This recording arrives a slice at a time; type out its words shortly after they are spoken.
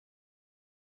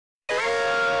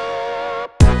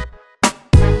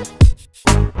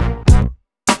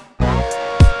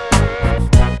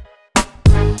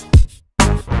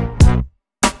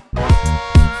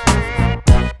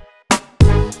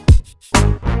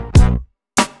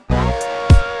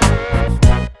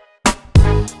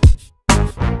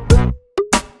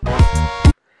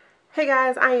Hey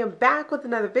guys, I am back with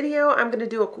another video. I'm going to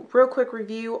do a real quick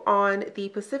review on the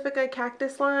Pacifica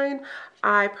Cactus line.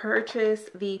 I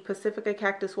purchased the Pacifica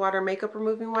Cactus Water Makeup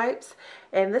Removing Wipes,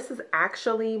 and this is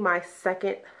actually my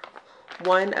second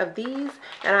one of these,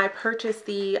 and I purchased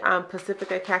the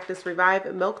Pacifica Cactus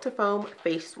Revive Milk to Foam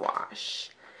Face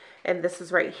Wash, and this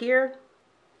is right here.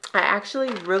 I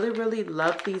actually really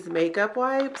love these makeup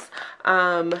wipes.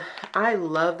 I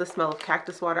love the smell of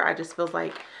cactus water.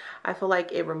 I feel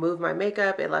like it removed my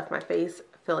makeup. It left my face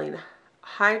feeling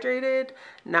hydrated,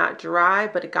 not dry,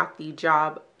 but it got the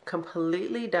job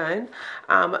completely done.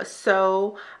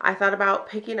 So I thought about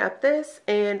picking up this,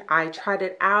 and I tried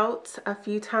it out a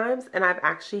few times, and I've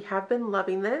actually have been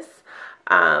loving this.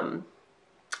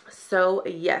 So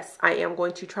yes, I am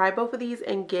going to try both of these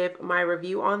and give my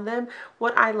review on them,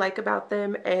 what I like about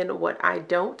them and what I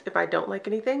don't, if I don't like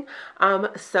anything.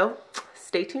 So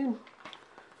stay tuned.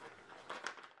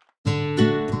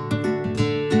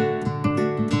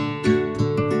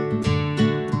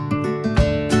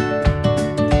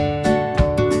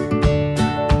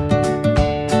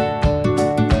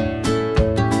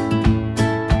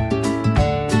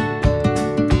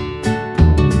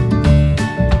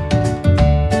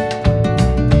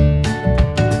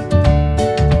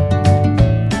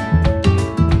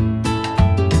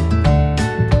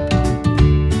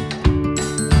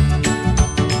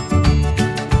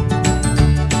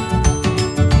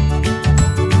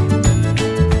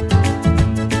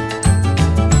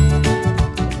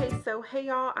 Hey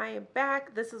y'all, I am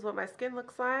back. This is what my skin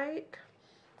looks like.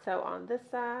 So on this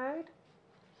side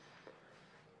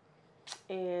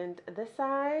and this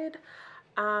side,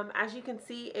 as you can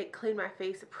see, it cleaned my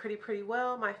face pretty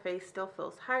well. My face still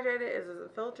feels hydrated. It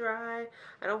doesn't feel dry.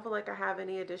 I don't feel like I have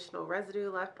any additional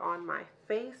residue left on my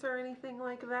face or anything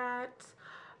like that.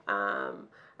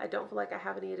 I don't feel like I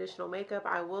have any additional makeup.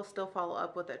 I will still follow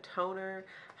up with a toner.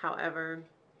 However,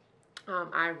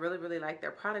 I really like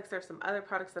their products. There's some other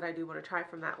products that I do want to try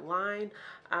from that line.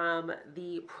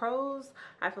 The pros,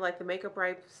 I feel like the makeup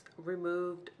wipes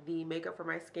removed the makeup from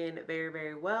my skin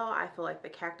very well. I feel like the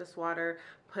cactus water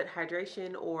put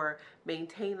hydration or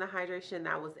maintained the hydration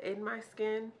that was in my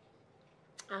skin.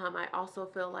 I also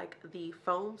feel like the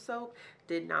foam soap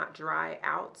did not dry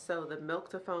out, so the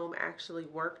milk to foam actually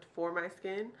worked for my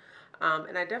skin.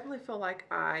 And I definitely feel like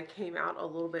I came out a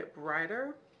little bit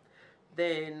brighter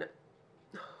than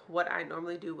what I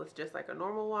normally do with just like a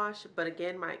normal wash. But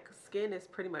again, my skin is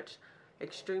pretty much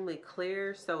extremely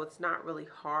clear, so it's not really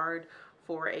hard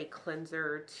for a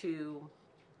cleanser to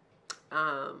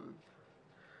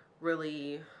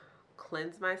really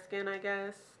cleanse my skin, I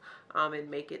guess,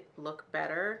 and make it look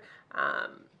better.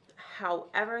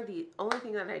 However, the only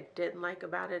thing that I didn't like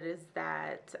about it is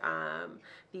that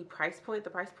the price point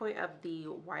of the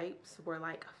wipes were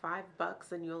like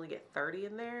 $5 and you only get 30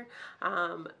 in there.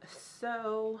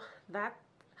 So that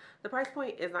the price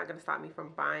point is not going to stop me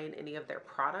from buying any of their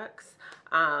products.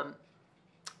 I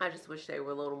just wish they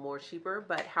were a little more cheaper,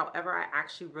 but however, I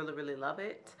actually really love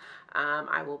it.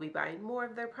 I will be buying more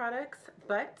of their products,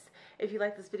 but if you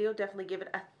like this video, definitely give it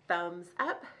a thumbs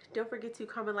up. Don't forget to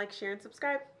comment, like, share, and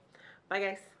subscribe. Bye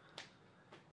guys.